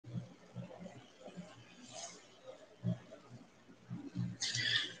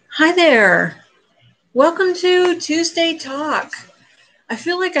Hi there. Welcome to Tuesday Talk. I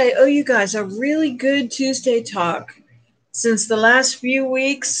feel like I owe you guys a really good Tuesday Talk. Since the last few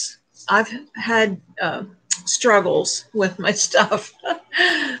weeks, I've had struggles with my stuff.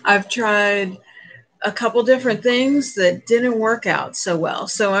 I've tried a couple different things that didn't work out so well.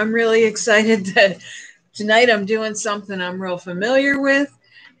 So I'm really excited that tonight I'm doing something I'm real familiar with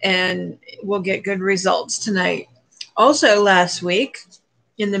and we'll get good results tonight. Also, last week,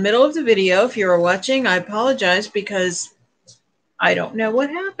 in the middle of the video, if you were watching, I apologize because I don't know what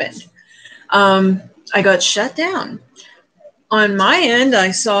happened. I got shut down. On my end,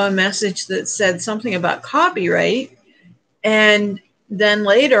 I saw a message that said something about copyright, and then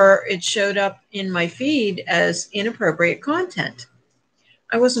later it showed up in my feed as inappropriate content.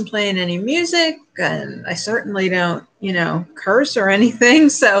 I wasn't playing any music, and I certainly don't, curse or anything,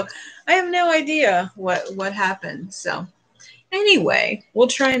 so I have no idea what happened. So anyway, we'll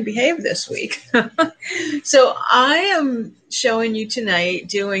try and behave this week. So I am showing you tonight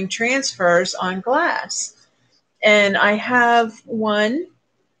doing transfers on glass. And I have one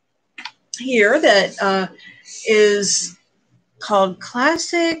here that is called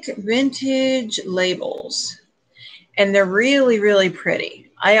Classic Vintage Labels. And they're really, really pretty.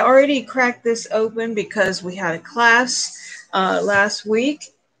 I already cracked this open because we had a class last week.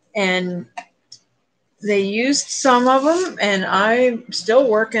 And they used some of them, and I'm still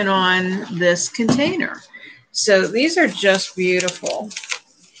working on this container. So these are just beautiful.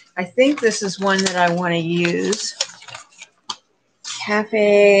 I think this is one that I want to use.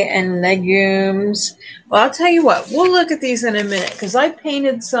 Cafe and legumes. Well, I'll tell you what, we'll look at these in a minute because I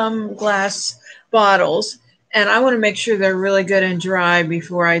painted some glass bottles and I want to make sure they're really good and dry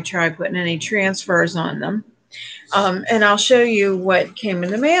before I try putting any transfers on them. And I'll show you what came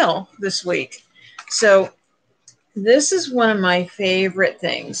in the mail this week. So this is one of my favorite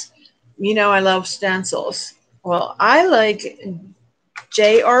things. You know, I love stencils. Well, I like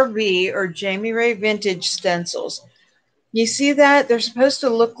JRV or Jamie Ray Vintage stencils. You see that? They're supposed to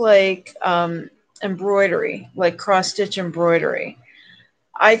look like embroidery, like cross-stitch embroidery.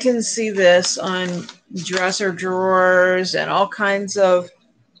 I can see this on dresser drawers and all kinds of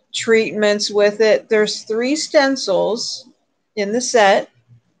treatments with it. There's 3 stencils in the set.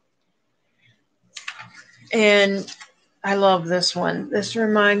 And I love this one. This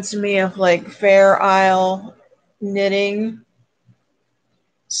reminds me of like Fair Isle knitting.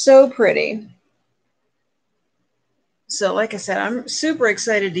 So pretty. So like I said, I'm super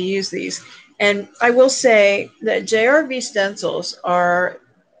excited to use these. And I will say that JRV stencils are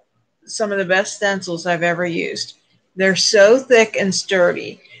some of the best stencils I've ever used. They're so thick and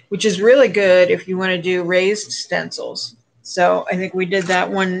sturdy, which is really good if you want to do raised stencils. So I think we did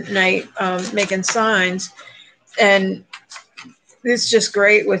that one night making signs. And it's just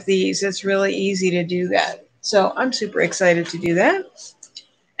great with these. It's really easy to do that. So I'm super excited to do that.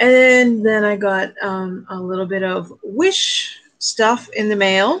 And then I got a little bit of Wish stuff in the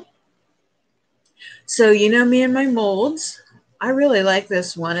mail. So you know me and my molds. I really like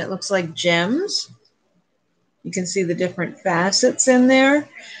this one. It looks like gems. You can see the different facets in there.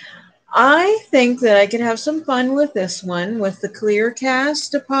 I think that I could have some fun with this one with the clear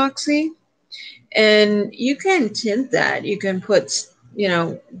cast epoxy. And you can tint that. You can put,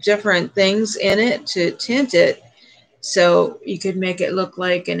 different things in it to tint it. So you could make it look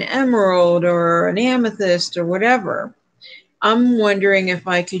like an emerald or an amethyst or whatever. I'm wondering if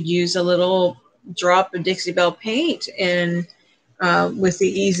I could use a little drop of Dixie Belle paint in with the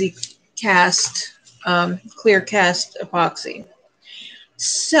easy cast, clear cast epoxy.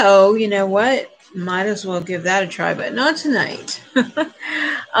 So you know what? Might as well give that a try, but not tonight.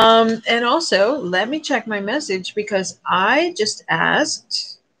 And also, let me check my message because I just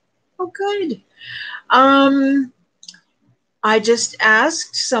asked. Oh, good. I just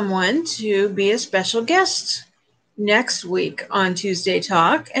asked someone to be a special guest next week on Tuesday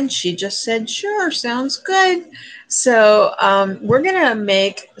Talk, and she just said, sure, sounds good. So we're going to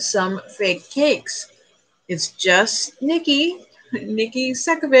make some fake cakes. It's just Nikki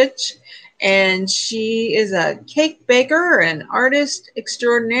Sekovich, and she is a cake baker and artist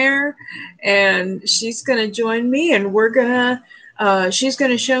extraordinaire, and she's going to join me, and she's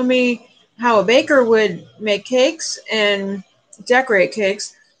going to show me how a baker would make cakes and decorate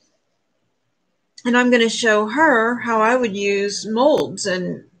cakes. And I'm going to show her how I would use molds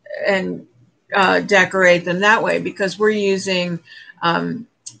and decorate them that way because we're using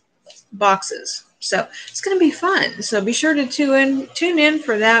boxes. So it's going to be fun. So be sure to tune in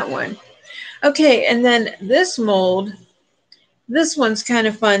for that one. Okay, and then this mold, this one's kind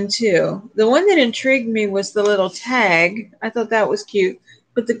of fun too. The one that intrigued me was the little tag. I thought that was cute.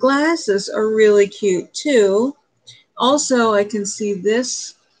 But the glasses are really cute too. Also, I can see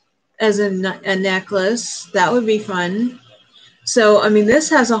this as a necklace. That would be fun. So, I mean, this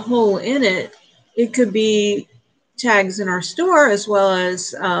has a hole in it. It could be tags in our store as well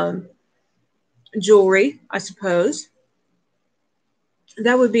as jewelry, I suppose.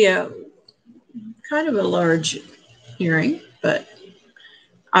 That would be a kind of a large earring, but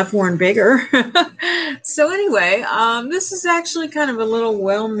I've worn bigger. So anyway, this is actually kind of a little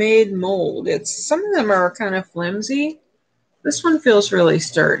well-made mold. Some of them are kind of flimsy. This one feels really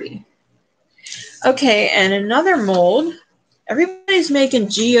sturdy. Okay, and another mold. Everybody's making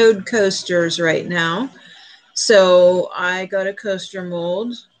geode coasters right now. So I got a coaster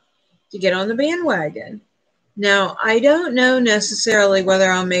mold to get on the bandwagon. Now, I don't know necessarily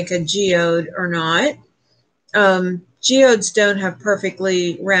whether I'll make a geode or not. Geodes don't have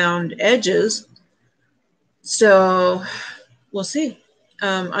perfectly round edges, so we'll see.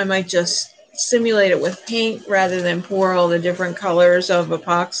 I might just simulate it with paint rather than pour all the different colors of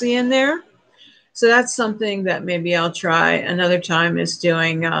epoxy in there. So that's something that maybe I'll try another time, is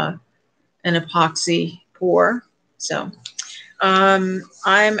doing an epoxy pour. So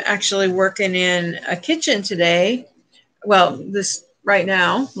I'm actually working in a kitchen today. Well, this right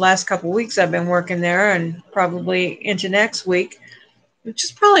now, last couple of weeks I've been working there, and probably into next week, which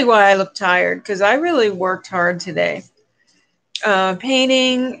is probably why I look tired, because I really worked hard today.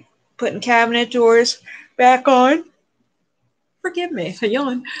 Painting, putting cabinet doors back on. Forgive me if I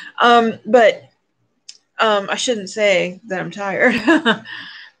yawn. But I shouldn't say that I'm tired.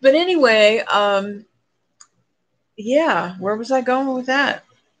 But anyway, yeah, where was I going with that?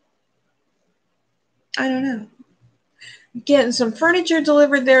 I don't know. Getting some furniture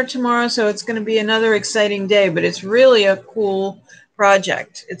delivered there tomorrow, so it's going to be another exciting day, but it's really a cool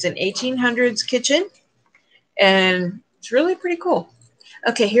project. It's an 1800s kitchen, and it's really pretty cool.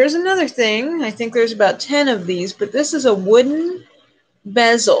 Okay, here's another thing. I think there's about 10 of these, but this is a wooden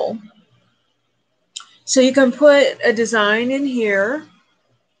bezel. So you can put a design in here,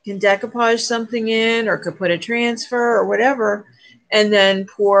 you can decoupage something in, or could put a transfer or whatever, and then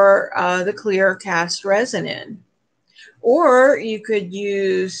pour the clear cast resin in. Or you could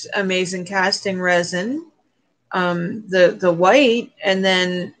use amazing casting resin, the white, and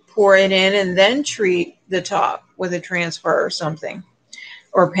then pour it in and then treat the top with a transfer or something,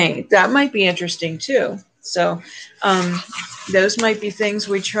 or paint. That might be interesting too. So those might be things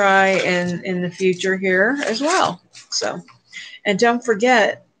we try in the future here as well. So, and don't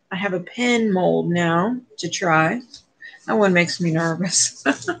forget, I have a pen mold now to try. That one makes me nervous.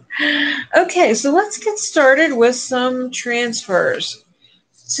 Okay, so let's get started with some transfers.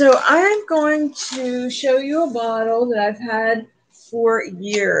 So I'm going to show you a bottle that I've had for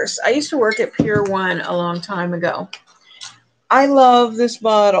years. I used to work at Pier 1 a long time ago. I love this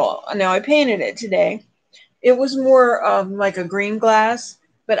bottle. Now, I painted it today. It was more like a green glass,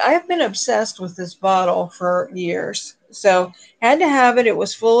 but I've been obsessed with this bottle for years. So had to have it. It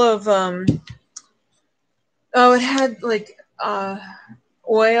was full of, it had like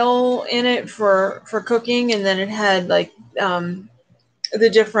oil in it for cooking, and then it had like the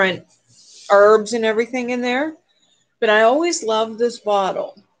different herbs and everything in there. But I always loved this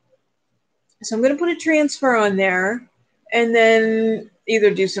bottle. So I'm going to put a transfer on there, and then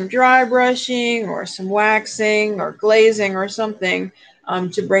either do some dry brushing or some waxing or glazing or something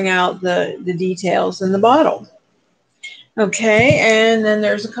to bring out the details in the bottle. Okay, and then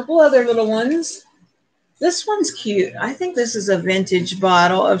there's a couple other little ones. This one's cute. I think this is a vintage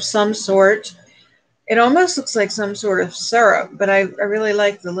bottle of some sort. It almost looks like some sort of syrup, but I really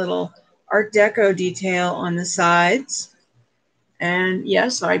like the little Art Deco detail on the sides. And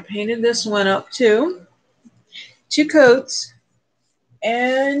yes, I painted this one up too. 2 coats.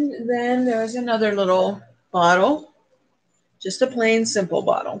 And then there's another little bottle, just a plain simple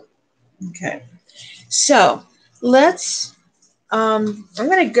bottle. Okay, so let's, I'm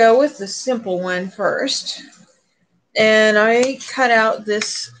going to go with the simple one first. And I cut out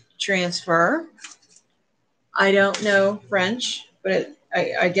this transfer. I don't know French, but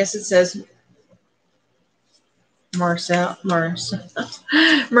I guess it says Marseille.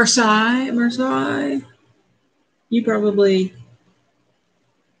 You probably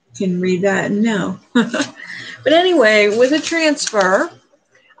can read that and know. But anyway, with a transfer,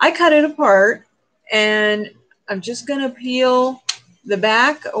 I cut it apart, and I'm just going to peel the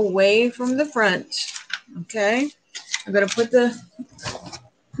back away from the front. Okay, I'm going to put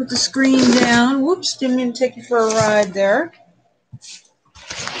the screen down. Whoops, didn't mean to take you for a ride there.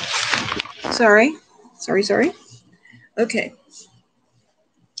 Sorry. Okay.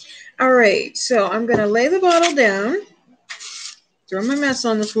 All right, so I'm going to lay the bottle down. Throw my mess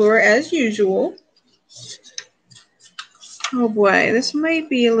on the floor as usual. Oh boy, this might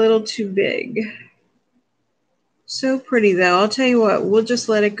be a little too big. So pretty though. I'll tell you what, we'll just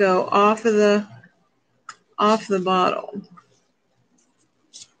let it go off the bottle.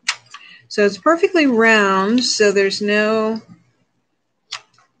 So it's perfectly round, so there's no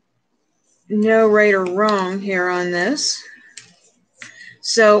right or wrong here on this.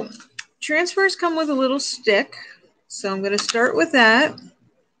 So transfers come with a little stick. So I'm going to start with that.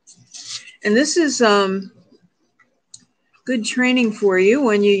 And this is good training for you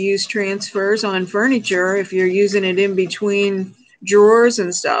when you use transfers on furniture, if you're using it in between drawers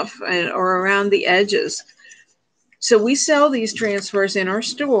and stuff or around the edges. So we sell these transfers in our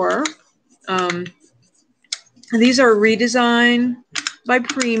store. These are redesigned by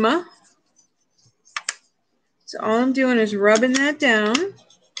Prima. So all I'm doing is rubbing that down.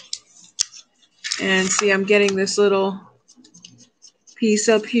 And see, I'm getting this little piece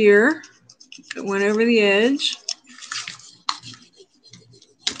up here that went over the edge.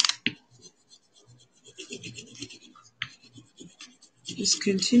 Just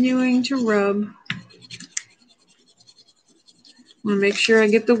continuing to rub. I want to make sure I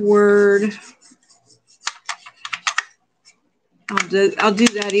get the word. I'll do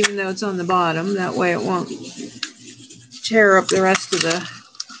that even though it's on the bottom. That way it won't tear up the rest of the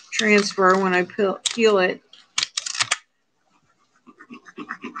transfer when I peel it.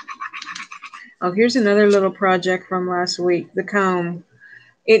 Oh, here's another little project from last week. The comb.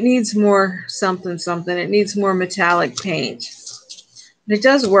 It needs more something. It needs more metallic paint. And it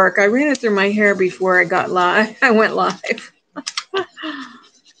does work. I ran it through my hair before I got live. I went live.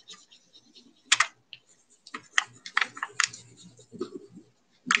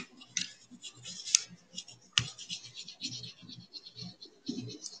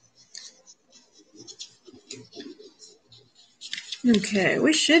 Okay,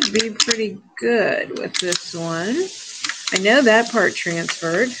 we should be pretty good with this one. I know that part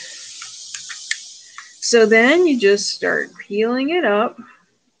transferred. So then you just start peeling it up.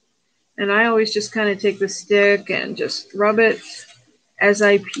 And I always just kind of take the stick and just rub it as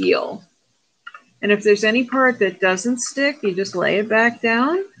I peel. And if there's any part that doesn't stick, you just lay it back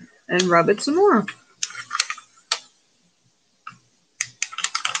down and rub it some more.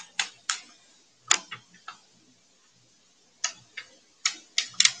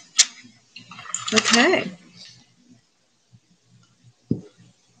 Okay.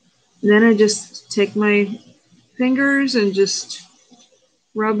 Then I just take my fingers and just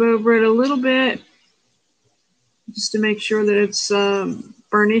rub over it a little bit just to make sure that it's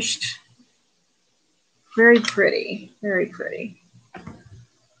burnished. Very pretty, very pretty.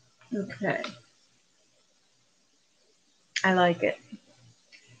 Okay. I like it.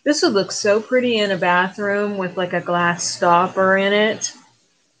 This would look so pretty in a bathroom with like a glass stopper in it.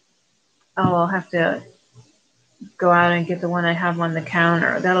 Oh, I'll have to go out and get the one I have on the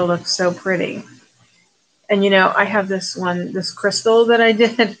counter. That'll look so pretty. And you know, I have this one, this crystal that I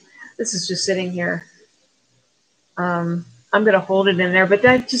did. This is just sitting here. I'm going to hold it in there, but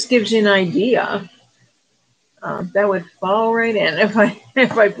that just gives you an idea. That would fall right in if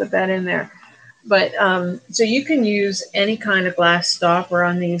I put that in there. But so you can use any kind of glass stopper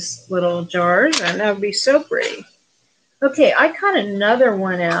on these little jars, and that would be so pretty. Okay, I cut another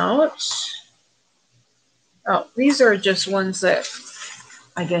one out. Oh, these are just ones that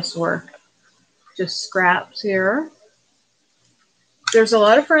I guess were just scraps here. There's a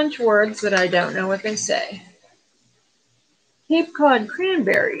lot of French words that I don't know what they say. Cape Cod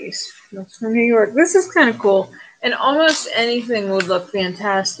cranberries. That's from New York. This is kind of cool. And almost anything would look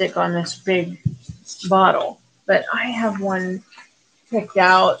fantastic on this big bottle. But I have one picked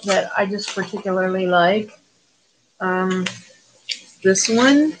out that I just particularly like. This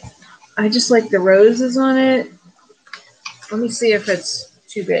one, I just like the roses on it. Let me see if it's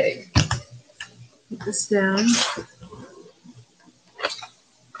too big. Put this down.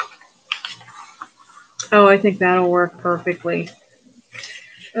 Oh, I think that'll work perfectly.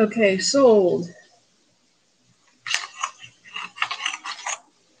 Okay, sold.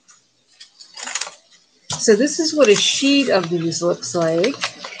 So this is what a sheet of these looks like.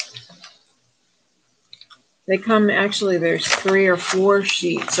 They come, actually, there's 3 or 4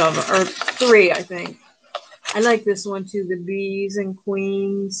 sheets of them, or 3, I think. I like this one too, the bees and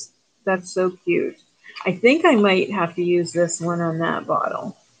queens. That's so cute. I think I might have to use this one on that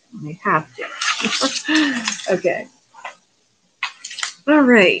bottle. I have to. Okay. All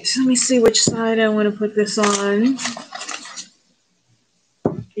right, let me see which side I want to put this on.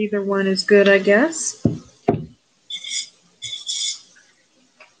 Either one is good, I guess.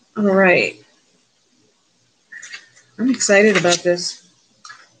 All right. I'm excited about this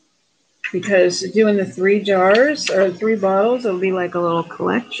because doing the 3 jars or 3 bottles, it'll be like a little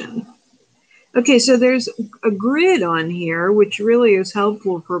collection. Okay, so there's a grid on here, which really is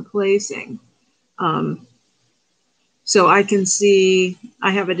helpful for placing. So I can see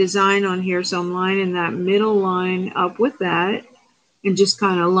I have a design on here, so I'm lining that middle line up with that and just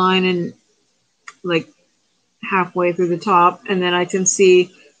kind of lining like halfway through the top. And then I can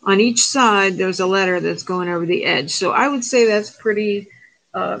see on each side, there's a letter that's going over the edge. So I would say that's pretty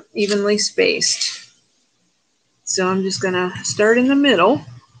evenly spaced. So I'm just going to start in the middle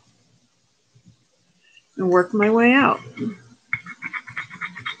and work my way out.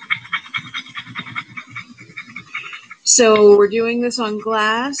 So we're doing this on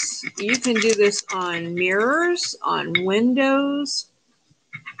glass. You can do this on mirrors, on windows.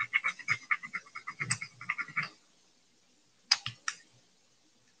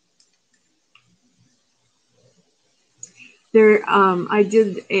 There, I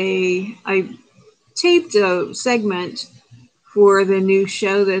taped a segment for the new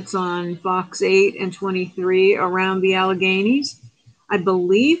show that's on Fox 8 and 23 around the Alleghenies. I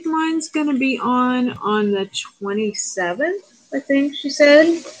believe mine's going to be on the 27th, I think she said.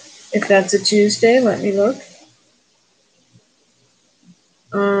 If that's a Tuesday, let me look.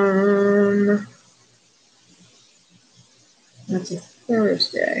 That's a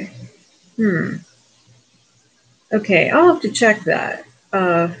Thursday. Okay, I'll have to check that.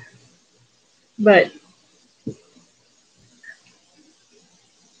 But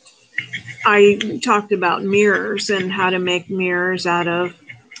I talked about mirrors and how to make mirrors out of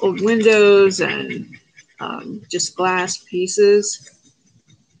old windows and just glass pieces.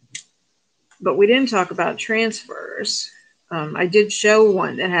 But we didn't talk about transfers. I did show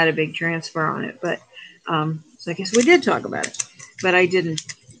one that had a big transfer on it, but so I guess we did talk about it. But I didn't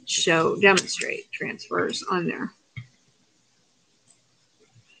demonstrate transfers on there.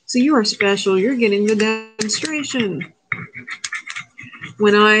 So you are special. You're getting the demonstration.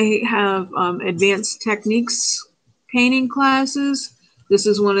 When I have advanced techniques painting classes, this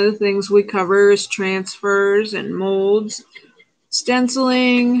is one of the things we cover is transfers and molds,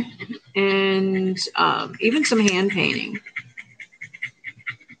 stenciling, and even some hand painting.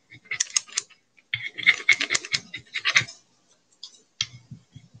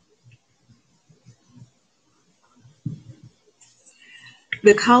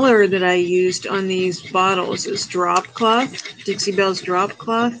 The color that I used on these bottles is drop cloth, Dixie Belle's drop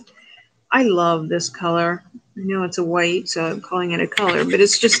cloth. I love this color. I know it's a white, so I'm calling it a color, but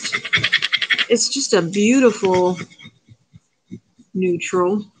it's just a beautiful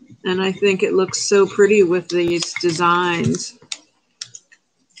neutral, and I think it looks so pretty with these designs.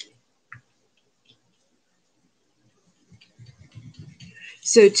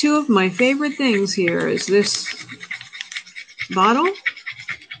 So 2 of my favorite things here is this bottle,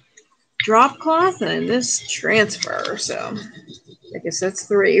 drop cloth, and this transfer. So I guess that's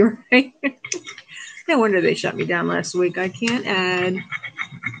 3, right? No wonder they shut me down last week. I can't add.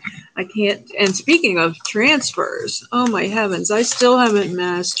 I can't. And speaking of transfers, oh my heavens, I still haven't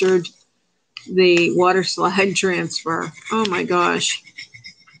mastered the water slide transfer. Oh my gosh.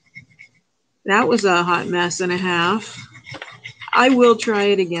 That was a hot mess and a half. I will try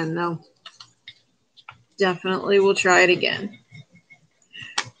it again, though. Definitely will try it again.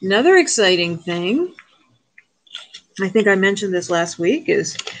 Another exciting thing, I think I mentioned this last week,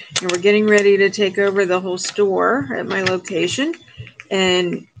 is we're getting ready to take over the whole store at my location,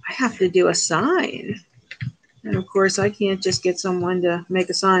 and I have to do a sign. And of course, I can't just get someone to make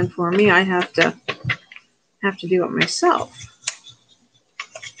a sign for me. I have to do it myself.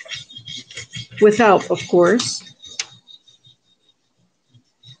 With help, of course.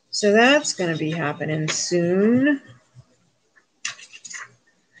 So that's going to be happening soon.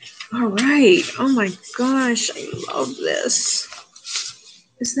 All right. Oh my gosh, I love this.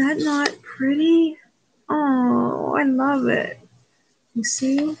 Is that not pretty? Oh, I love it. You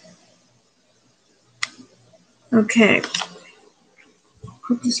see? Okay.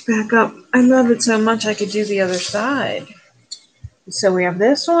 Put this back up. I love it so much I could do the other side. So we have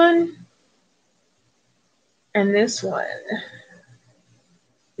this one and this one.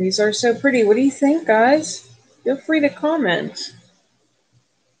 These are so pretty. What do you think, guys? Feel free to comment.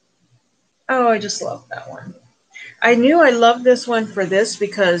 Oh, I just love that one. I knew I loved this one for this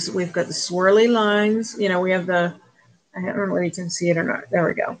because we've got the swirly lines. You know, we have the, I don't know whether you can see it or not. There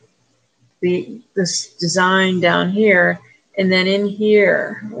we go. This design down here. And then in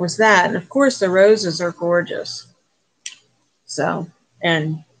here was that. And of course, the roses are gorgeous. So,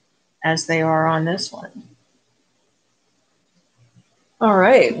 and as they are on this one. All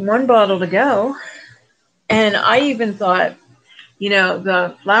right, 1 bottle to go. And I even thought,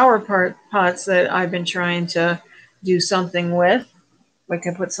 the flower pots that I've been trying to do something with, we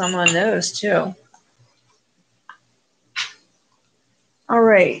could put some on those too. All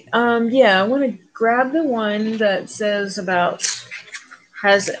right. Yeah, I want to grab the one that says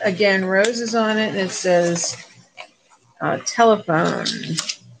has again roses on it, and it says telephone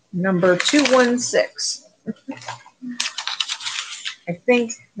number 216. I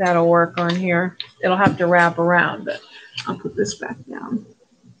think that'll work on here. It'll have to wrap around, but I'll put this back down.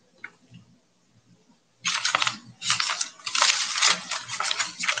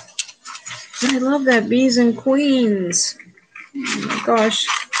 I love that bees and queens. Oh my gosh,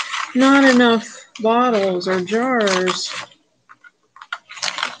 not enough bottles or jars.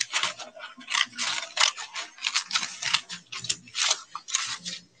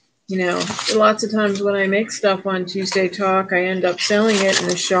 Lots of times when I make stuff on Tuesday Talk, I end up selling it in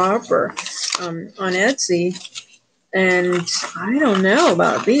a shop or on Etsy. And I don't know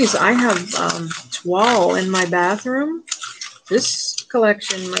about these. I have toile in my bathroom. This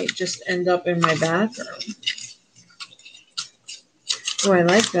collection might just end up in my bathroom. Oh, I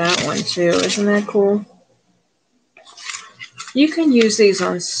like that one too. Isn't that cool? You can use these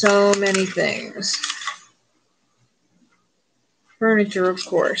on so many things. Furniture, of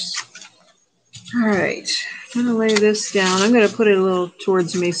course. All right, I'm gonna lay this down. I'm gonna put it a little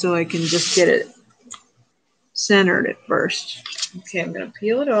towards me so I can just get it centered at first. Okay, I'm gonna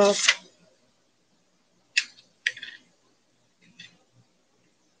peel it off.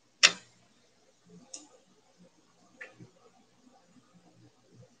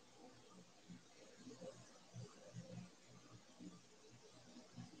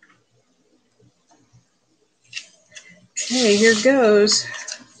 Okay, here goes.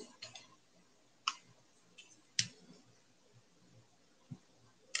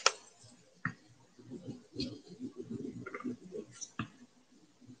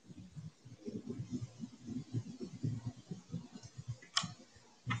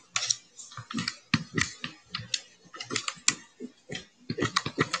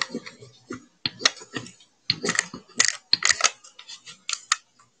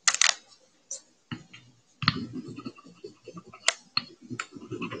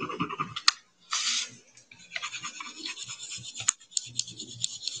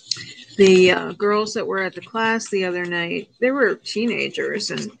 The girls that were at the class the other night, they were teenagers,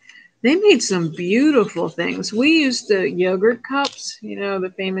 and they made some beautiful things. We used the yogurt cups,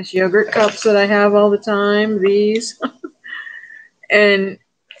 the famous yogurt cups that I have all the time, these. And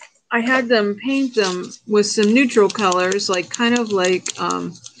I had them paint them with some neutral colors, kind of like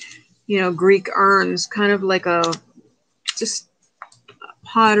Greek urns, kind of like a just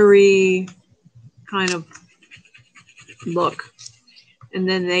pottery kind of look. And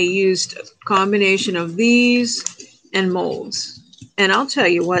then they used a combination of these and molds. And I'll tell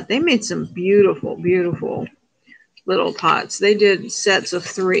you what, they made some beautiful, beautiful little pots. They did sets of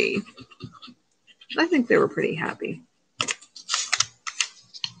 3. I think they were pretty happy.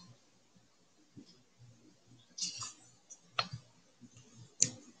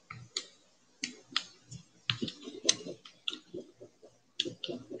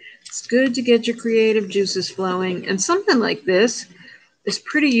 It's good to get your creative juices flowing. And something like this is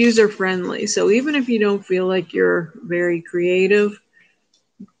pretty user-friendly. So even if you don't feel like you're very creative,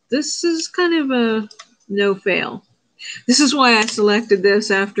 this is kind of a no-fail. This is why I selected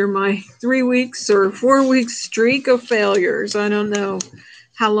this after my 3 weeks or 4 weeks streak of failures. I don't know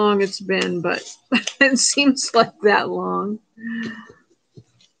how long it's been, but it seems like that long.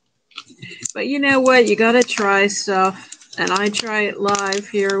 But you know what? You got to try stuff. And I try it live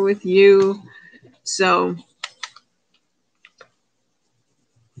here with you. So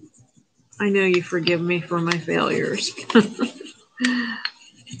I know you forgive me for my failures.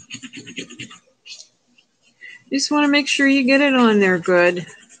 Just want to make sure you get it on there good.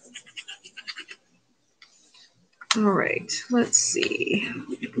 All right, let's see.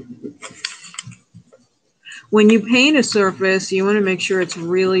 When you paint a surface, you want to make sure it's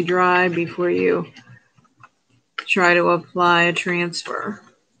really dry before you try to apply a transfer,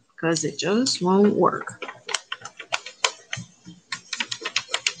 because it just won't work.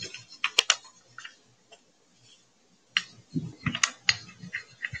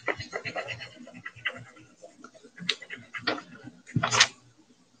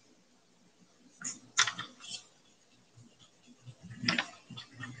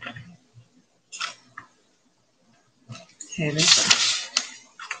 Okay,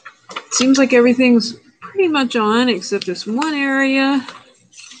 seems like everything's pretty much on except this one area.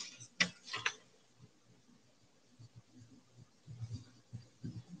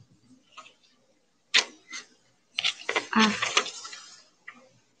 Ah,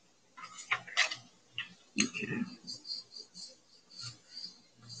 okay.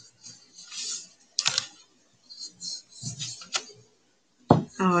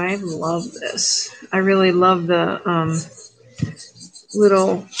 Oh, I love this. I really love the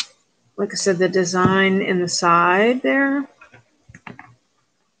little, like I said, the design in the side there.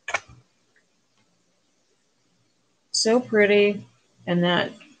 So pretty. And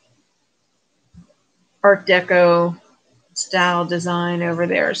that Art Deco style design over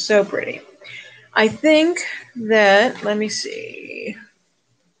there. So pretty. I think that, let me see,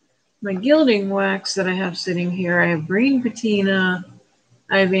 my gilding wax that I have sitting here, I have green patina,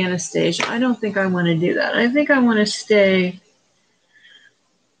 I have Anastasia. I don't think I want to do that. I think I want to stay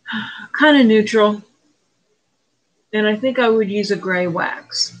kind of neutral. And I think I would use a gray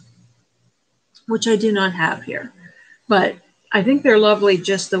wax, which I do not have here. But I think they're lovely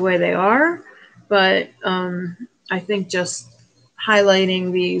just the way they are. But I think just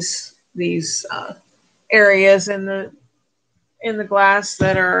highlighting these areas in the glass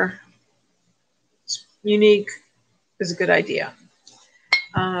that are unique is a good idea.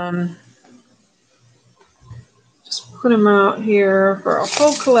 Just put them out here for a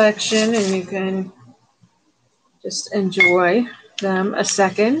full collection, and you can just enjoy them a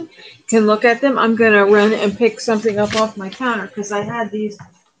second. You can look at them. I'm going to run and pick something up off my counter because I had these.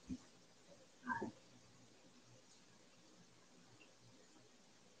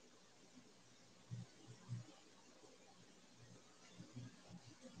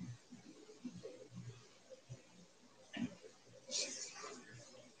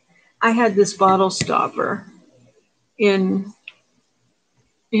 I had this bottle stopper in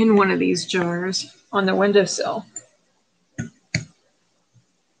one of these jars on the windowsill.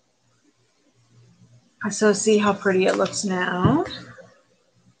 So see how pretty it looks now.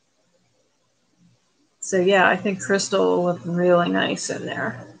 So yeah, I think crystal will look really nice in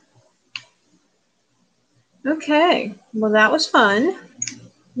there. Okay, well that was fun.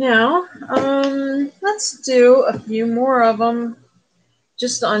 Now, let's do a few more of them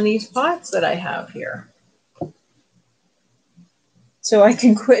just on these pots that I have here. So I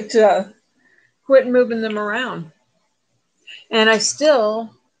can quit moving them around. And I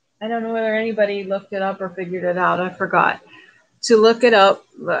don't know whether anybody looked it up or figured it out. I forgot to look it up,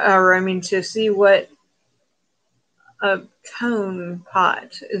 or I mean to see what a cone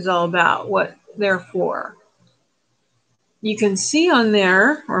pot is all about, what they're for. You can see on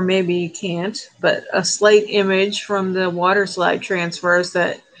there, or maybe you can't, but a slate image from the water slide transfers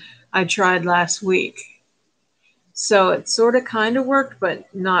that I tried last week. So it sort of kind of worked,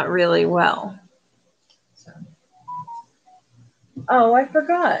 but not really well. So. Oh, I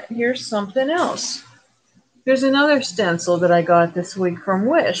forgot. Here's something else. There's another stencil that I got this week from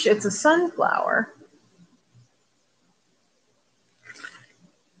Wish. It's a sunflower.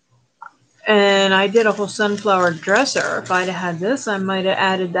 And I did a whole sunflower dresser. If I'd had this, I might have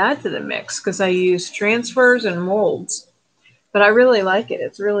added that to the mix because I used transfers and molds. But I really like it.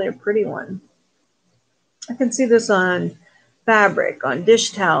 It's really a pretty one. I can see this on fabric, on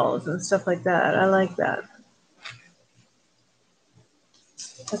dish towels and stuff like that. I like that.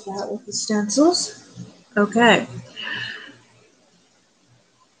 Put that with the stencils. Okay.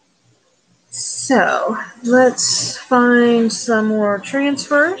 So let's find some more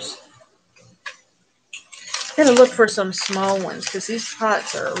transfers. I'm going to look for some small ones because these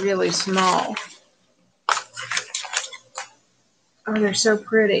pots are really small. Oh, they're so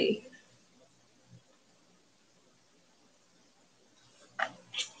pretty.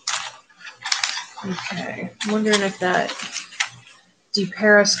 Okay, I'm wondering if that De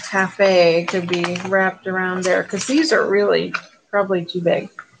Paris Cafe could be wrapped around there because these are really probably too big.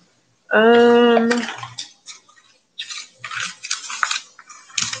 Okay,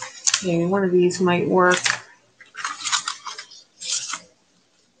 one of these might work.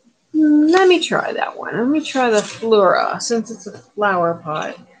 Let me try that one. Let me try the Flora since it's a flower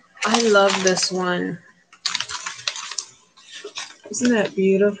pot. I love this one. Isn't that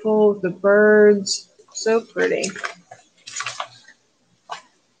beautiful? The birds, so pretty.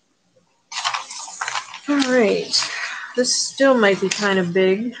 All right, this still might be kind of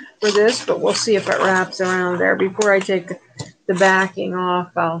big for this, but we'll see if it wraps around there. Before I take the backing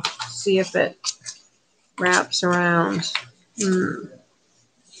off, I'll see if it wraps around.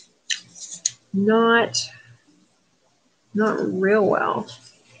 Not real well.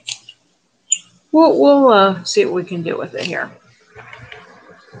 We'll see what we can do with it here.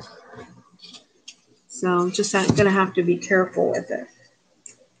 So just going to have to be careful with it.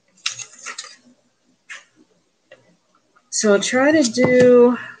 So I'll try to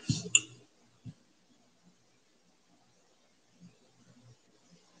do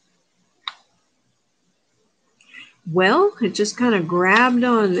Well, it just kind of grabbed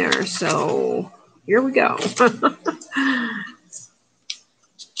on there, so here we go.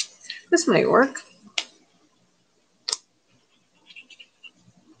 This might work.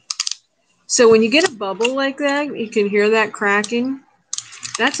 So when you get a bubble like that, you can hear that cracking.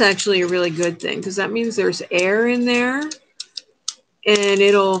 That's actually a really good thing because that means there's air in there, and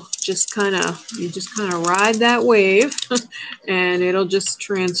it'll just you just kind of ride that wave and it'll just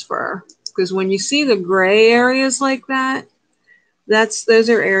transfer. Because when you see the gray areas like that, those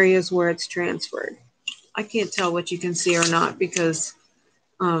are areas where it's transferred. I can't tell what you can see or not because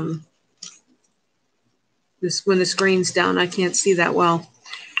when the screen's down, I can't see that well.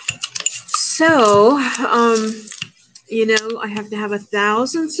 So, you know, I have to have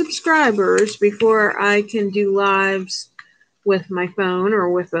 1,000 subscribers before I can do lives with my phone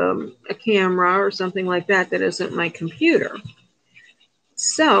or with a camera or something like that isn't my computer.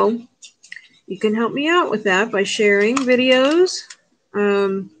 So you can help me out with that by sharing videos,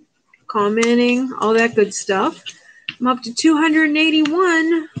 commenting, all that good stuff. I'm up to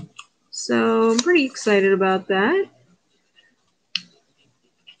 281, so I'm pretty excited about that.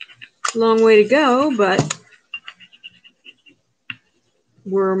 Long way to go, but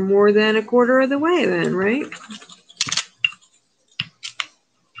we're more than a quarter of the way then, right?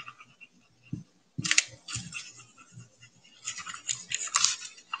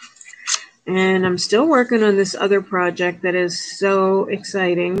 And I'm still working on this other project that is so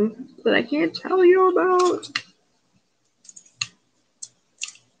exciting that I can't tell you about.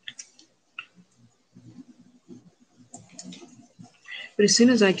 But as soon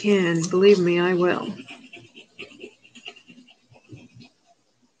as I can, believe me, I will.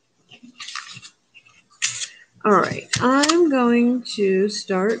 All right, I'm going to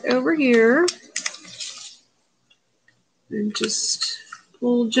start over here and just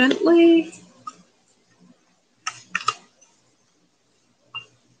pull gently.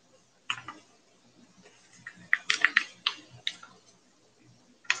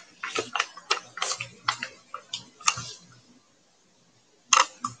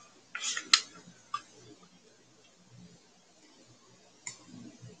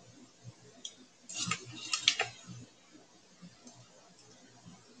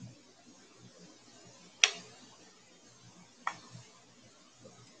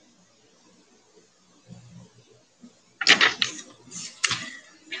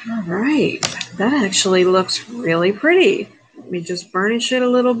 All right, that actually looks really pretty. Let me just burnish it a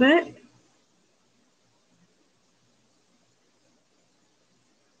little bit.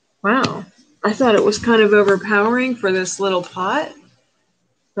 Wow, I thought it was kind of overpowering for this little pot,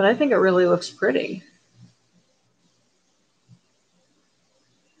 but I think it really looks pretty.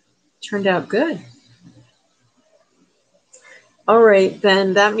 Turned out good. All right,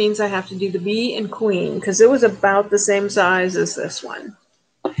 then that means I have to do the bee and queen because it was about the same size as this one.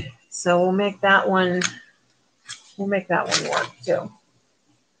 So we'll make that one work too.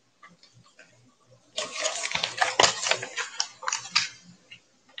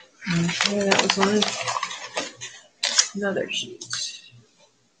 Okay, that was on another sheet.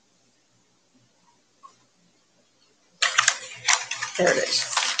 There it is.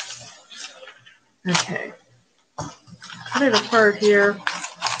 Okay. Cut it apart here.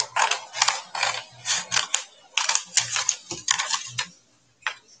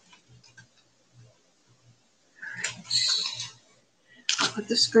 Put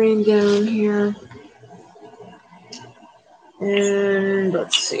the screen down here. And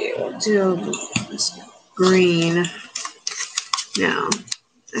let's see, we'll do this green. Now,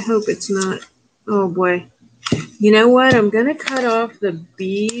 I hope it's not, oh boy. You know what? I'm going to cut off the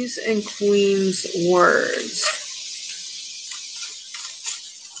bees and queens words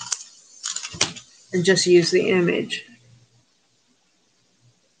and just use the image.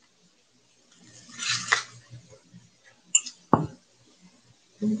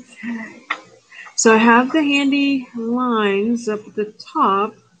 Okay. So I have the handy lines up at the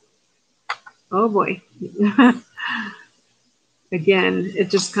top. Oh boy. Again,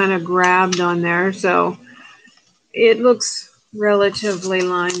 it just kind of grabbed on there. So it looks relatively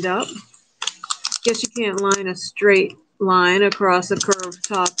lined up. Guess you can't line a straight line across a curved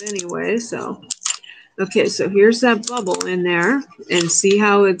top anyway. So, okay, so here's that bubble in there. And see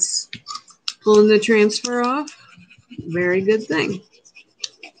how it's pulling the transfer off? Very good thing.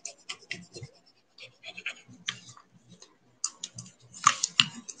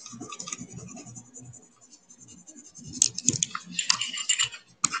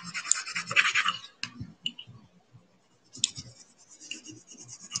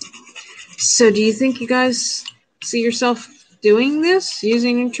 So do you think you guys see yourself doing this,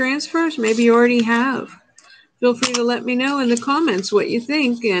 using transfers? Maybe you already have. feel free to let me know in the comments what you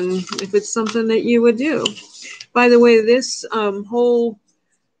think and if it's something that you would do. By the way, this whole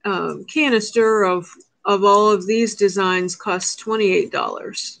canister of all of these designs costs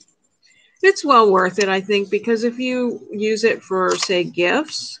 $28. It's well worth it, I think, because if you use it for, say,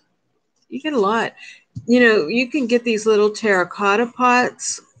 gifts, you get a lot. You know, you can get these little terracotta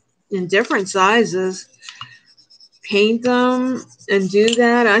pots in different sizes, paint them, and do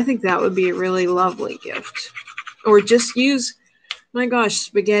that. I think that would be a really lovely gift. Or just use, my gosh,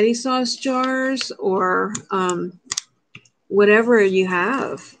 spaghetti sauce jars or whatever you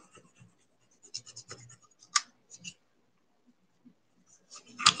have.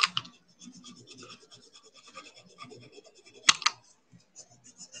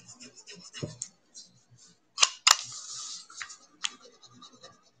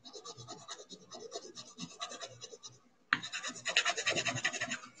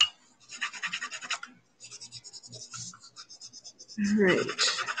 All right,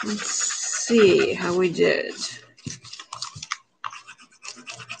 let's see how we did.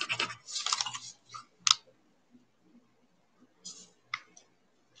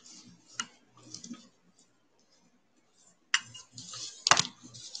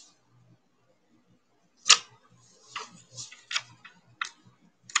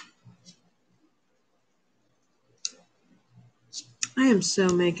 I am so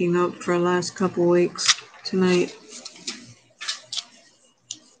making up for the last couple weeks tonight.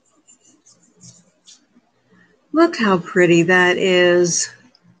 Look how pretty that is.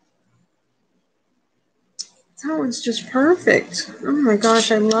 That one's just perfect. Oh my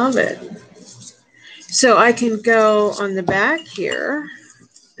gosh, I love it. So I can go on the back here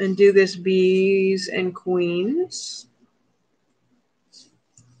and do this bees and queens.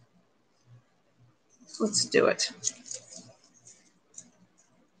 Let's do it.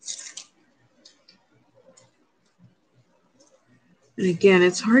 And again,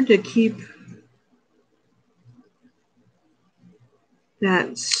 it's hard to keep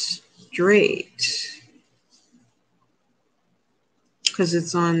that straight because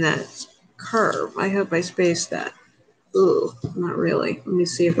it's on that curve. I hope I spaced that. Ooh, not really. Let me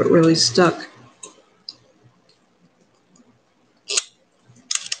see if it really stuck.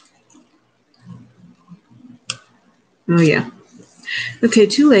 Oh yeah. Okay,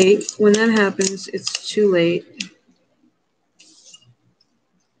 too late. When that happens, it's too late.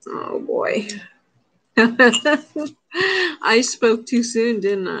 Oh boy. I spoke too soon,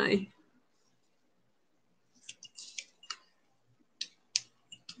 didn't I?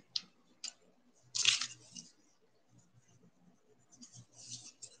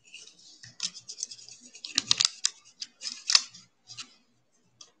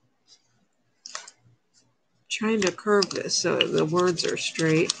 Trying to curve this so the words are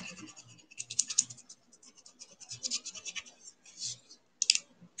straight.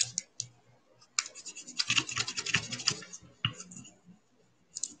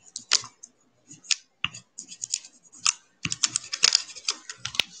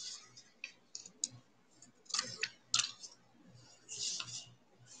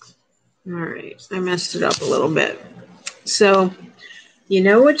 All right, I messed it up a little bit. So, you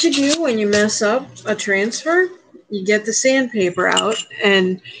know what you do when you mess up a transfer? You get the sandpaper out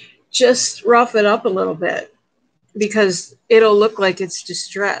and just rough it up a little bit because it'll look like it's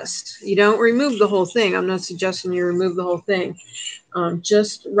distressed. You don't remove the whole thing. I'm not suggesting you remove the whole thing.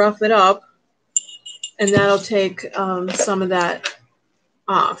 Just rough it up, and that'll take some of that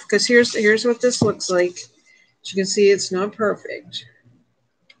off. Because here's what this looks like. As you can see, it's not perfect.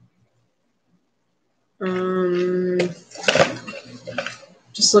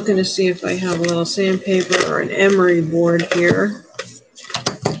 Just looking to see if I have a little sandpaper or an emery board here.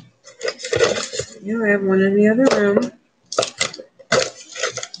 Yeah, I have one in the other room.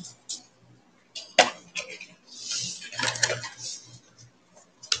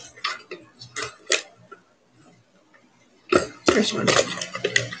 There's one.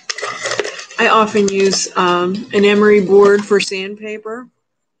 I often use an emery board for sandpaper.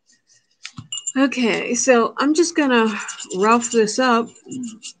 Okay, so I'm just gonna rough this up.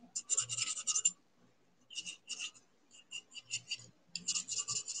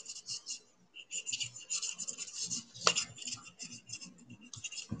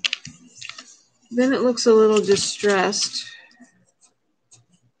 Then it looks a little distressed,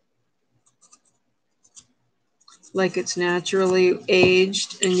 like it's naturally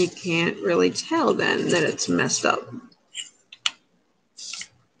aged, and you can't really tell then that it's messed up.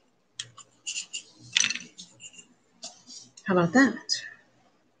 How about that?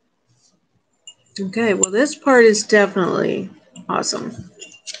 Okay, well, this part is definitely awesome.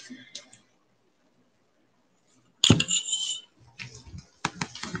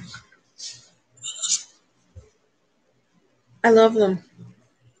 I love them.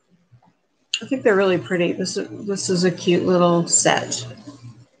 I think they're really pretty. This is a cute little set.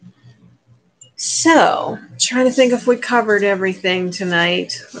 So, trying to think if we covered everything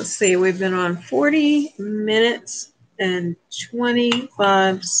tonight. Let's see, we've been on 40 minutes and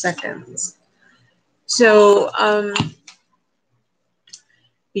 25 seconds. So,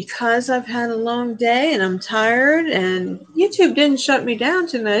 because I've had a long day and I'm tired, and YouTube didn't shut me down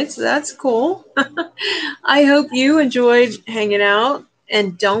tonight, so that's cool. I hope you enjoyed hanging out.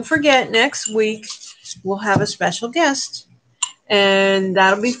 And don't forget, next week we'll have a special guest, and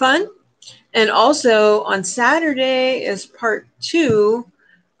that'll be fun. And also on Saturday is part 2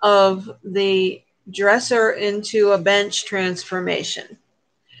 of the dresser into a bench transformation.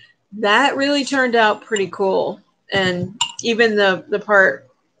 That really turned out pretty cool. And even the part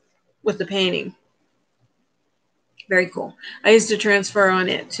with the painting, very cool. I used to transfer on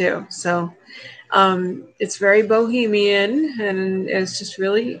it too. So it's very bohemian, and it's just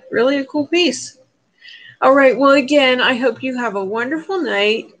really, really a cool piece. All right. Well, again, I hope you have a wonderful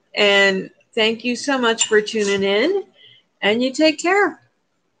night, and thank you so much for tuning in, and you take care.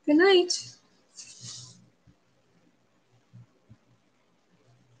 Good night.